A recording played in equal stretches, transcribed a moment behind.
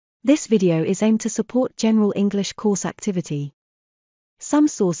This video is aimed to support general English course activity. Some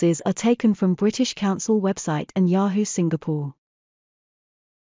sources are taken from British Council website and Yahoo Singapore.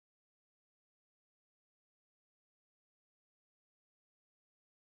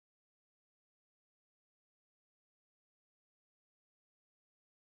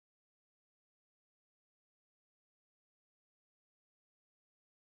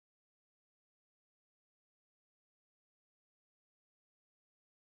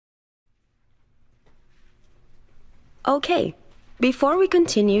 Okay, before we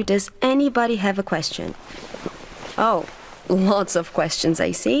continue, does anybody have a question? Oh, lots of questions,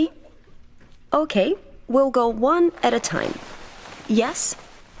 I see. Okay, we'll go one at a time. Yes?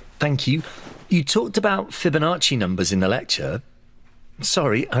 Thank you. You talked about Fibonacci numbers in the lecture.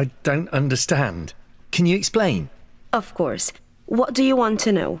 Sorry, I don't understand. Can you explain? Of course. What do you want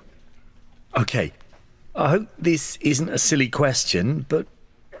to know? Okay, I hope this isn't a silly question, but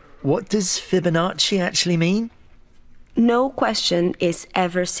what does Fibonacci actually mean? No question is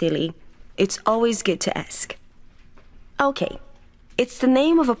ever silly. It's always good to ask. Okay, it's the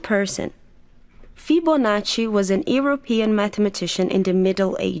name of a person. Fibonacci was an European mathematician in the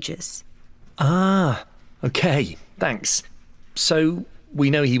Middle Ages. Ah, okay, thanks. So, we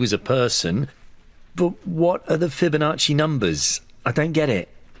know he was a person, but what are the Fibonacci numbers? I don't get it.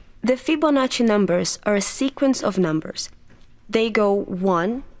 The Fibonacci numbers are a sequence of numbers. They go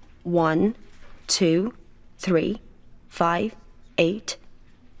 1, 1, 2, 3, 5, 8,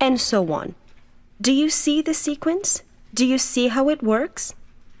 and so on. Do you see the sequence? Do you see how it works?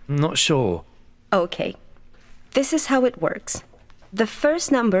 Not sure. Okay, this is how it works. The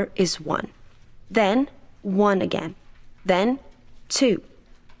first number is 1, then 1 again, then 2.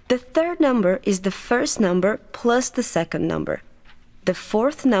 The third number is the first number plus the second number. The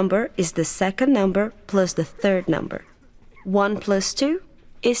fourth number is the second number plus the third number. 1 plus 2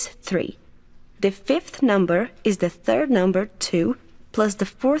 is 3. The fifth number is the third number 2 plus the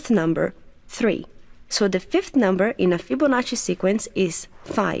fourth number 3. So the fifth number in a Fibonacci sequence is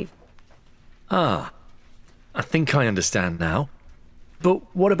 5. Ah, I think I understand now.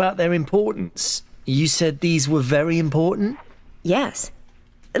 But what about their importance? You said these were very important? Yes.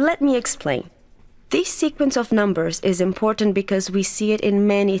 Let me explain. This sequence of numbers is important because we see it in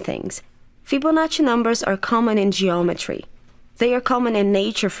many things. Fibonacci numbers are common in geometry. They are common in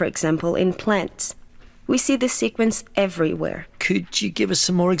nature, for example, in plants. We see this sequence everywhere. Could you give us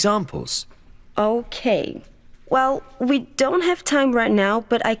some more examples? Okay. Well, we don't have time right now,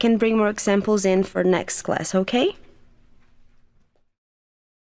 but I can bring more examples in for next class, okay?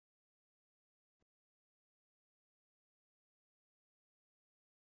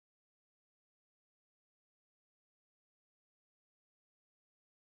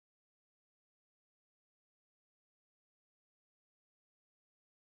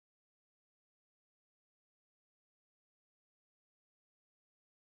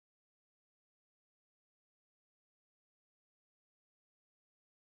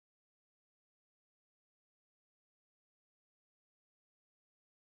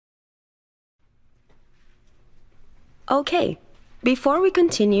 Okay, before we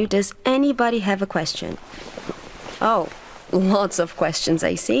continue, does anybody have a question? Oh, lots of questions,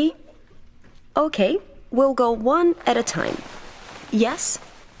 I see. Okay, we'll go one at a time. Yes?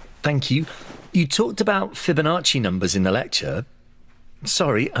 Thank you. You talked about Fibonacci numbers in the lecture.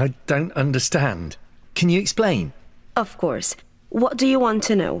 Sorry, I don't understand. Can you explain? Of course. What do you want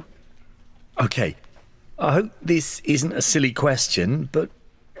to know? Okay, I hope this isn't a silly question, but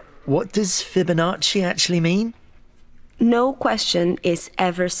what does Fibonacci actually mean? No question is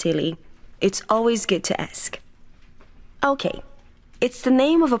ever silly. It's always good to ask. Okay, it's the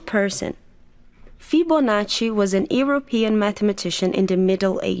name of a person. Fibonacci was an European mathematician in the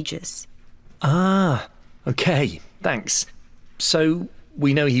Middle Ages. Ah, okay, thanks. So,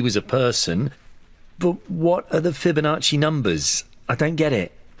 we know he was a person, but what are the Fibonacci numbers? I don't get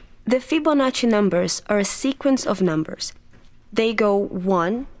it. The Fibonacci numbers are a sequence of numbers. They go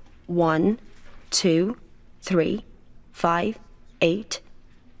 1, 1, 2, 3, 5, 8,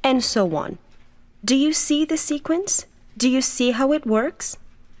 and so on. Do you see the sequence? Do you see how it works?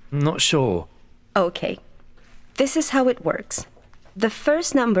 Not sure. Okay, this is how it works. The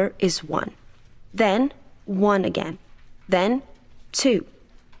first number is 1, then 1 again, then 2.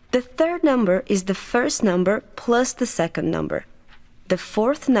 The third number is the first number plus the second number. The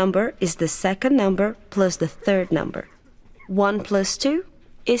fourth number is the second number plus the third number. 1 plus 2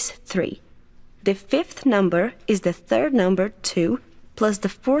 is 3. The fifth number is the third number 2 plus the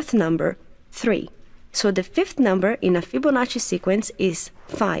fourth number 3. So the fifth number in a Fibonacci sequence is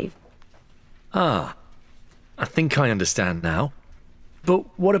 5. Ah, I think I understand now.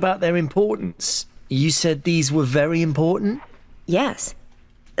 But what about their importance? You said these were very important? Yes.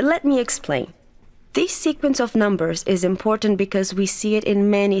 Let me explain. This sequence of numbers is important because we see it in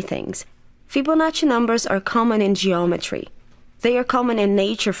many things. Fibonacci numbers are common in geometry. They are common in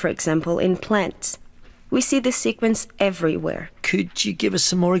nature, for example, in plants. We see this sequence everywhere. Could you give us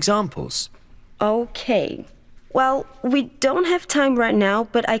some more examples? Okay. Well, we don't have time right now,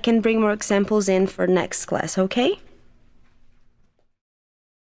 but I can bring more examples in for next class, okay?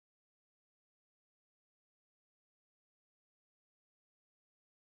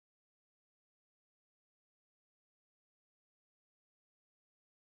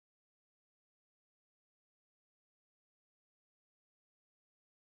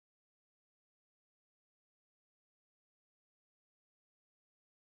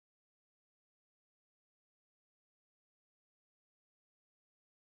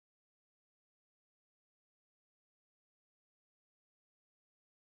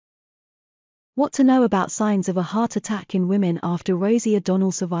 What to know about signs of a heart attack in women after Rosie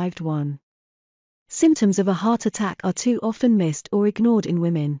O'Donnell survived one. Symptoms of a heart attack are too often missed or ignored in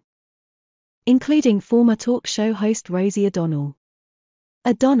women, including former talk show host Rosie O'Donnell.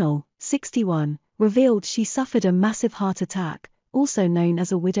 O'Donnell, 61, revealed she suffered a massive heart attack, also known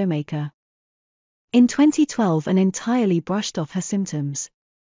as a widowmaker, in 2012 and entirely brushed off her symptoms.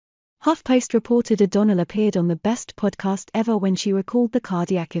 HuffPost reported O'Donnell appeared on the best podcast ever when she recalled the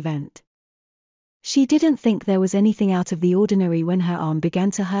cardiac event. She didn't think there was anything out of the ordinary when her arm began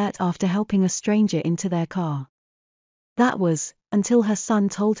to hurt after helping a stranger into their car. That was, until her son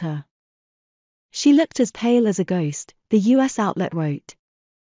told her. She looked as pale as a ghost, the US outlet wrote.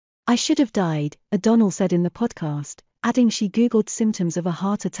 I should have died, O'Donnell said in the podcast, adding she Googled symptoms of a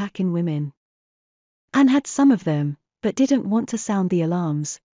heart attack in women and had some of them, but didn't want to sound the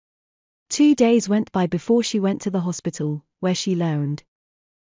alarms. 2 days went by before she went to the hospital, where she learned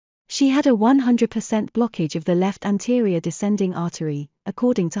she had a 100% blockage of the left anterior descending artery,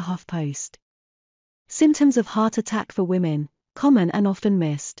 according to HuffPost. Symptoms of heart attack for women, common and often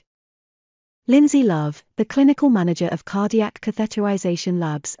missed. Lindsay Love, the clinical manager of cardiac catheterization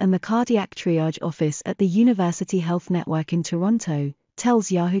labs and the cardiac triage office at the University Health Network in Toronto, tells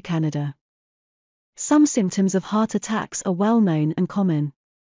Yahoo Canada. Some symptoms of heart attacks are well known and common.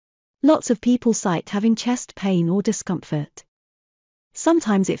 Lots of people cite having chest pain or discomfort.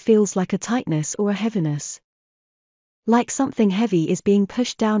 Sometimes it feels like a tightness or a heaviness. Like something heavy is being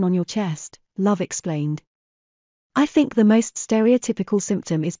pushed down on your chest, Love explained. I think the most stereotypical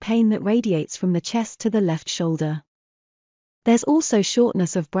symptom is pain that radiates from the chest to the left shoulder. There's also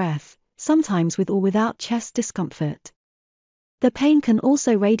shortness of breath, sometimes with or without chest discomfort. The pain can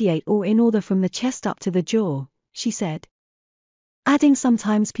also radiate or in order from the chest up to the jaw, she said. Adding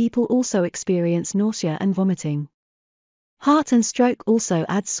sometimes people also experience nausea and vomiting. Heart and stroke also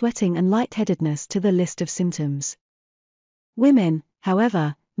adds sweating and lightheadedness to the list of symptoms. Women,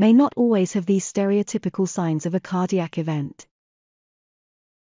 however, may not always have these stereotypical signs of a cardiac event.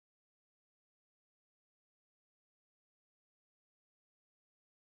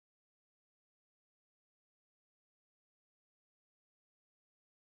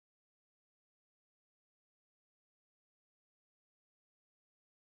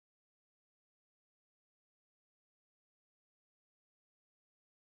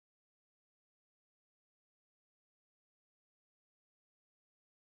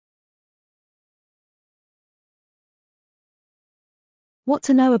 What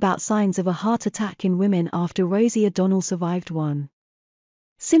to know about signs of a heart attack in women after Rosie O'Donnell survived one.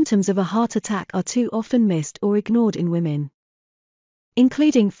 Symptoms of a heart attack are too often missed or ignored in women,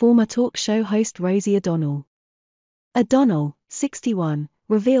 including former talk show host Rosie O'Donnell. O'Donnell, 61,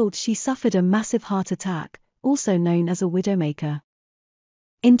 revealed she suffered a massive heart attack, also known as a widowmaker,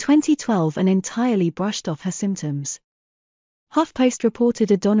 in 2012 and entirely brushed off her symptoms. HuffPost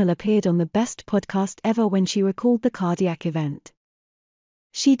reported O'Donnell appeared on the best podcast ever when she recalled the cardiac event.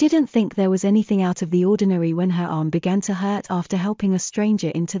 She didn't think there was anything out of the ordinary when her arm began to hurt after helping a stranger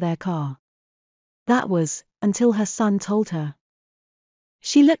into their car. That was, until her son told her.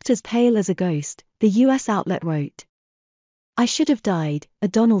 She looked as pale as a ghost, the US outlet wrote. I should have died,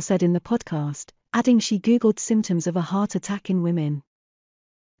 O'Donnell said in the podcast, adding she Googled symptoms of a heart attack in women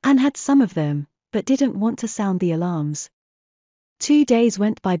and had some of them, but didn't want to sound the alarms. 2 days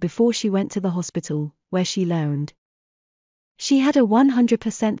went by before she went to the hospital, where she learned she had a 100%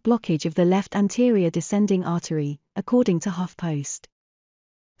 blockage of the left anterior descending artery, according to HuffPost.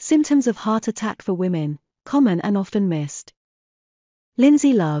 Symptoms of heart attack for women, common and often missed.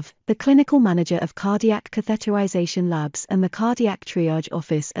 Lindsay Love, the clinical manager of cardiac catheterization labs and the cardiac triage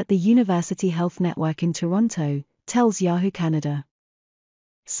office at the University Health Network in Toronto, tells Yahoo Canada.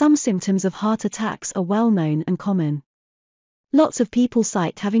 Some symptoms of heart attacks are well known and common. Lots of people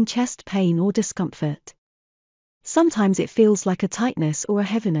cite having chest pain or discomfort. Sometimes it feels like a tightness or a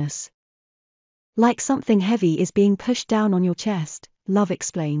heaviness. Like something heavy is being pushed down on your chest, Love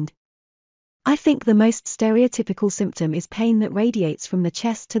explained. I think the most stereotypical symptom is pain that radiates from the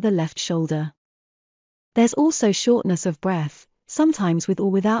chest to the left shoulder. There's also shortness of breath, sometimes with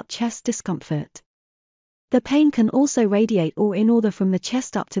or without chest discomfort. The pain can also radiate or in order from the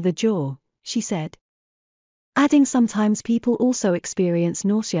chest up to the jaw, she said. Adding sometimes people also experience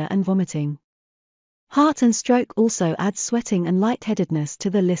nausea and vomiting. Heart and stroke also adds sweating and lightheadedness to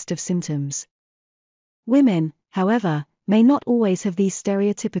the list of symptoms. Women, however, may not always have these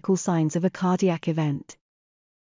stereotypical signs of a cardiac event.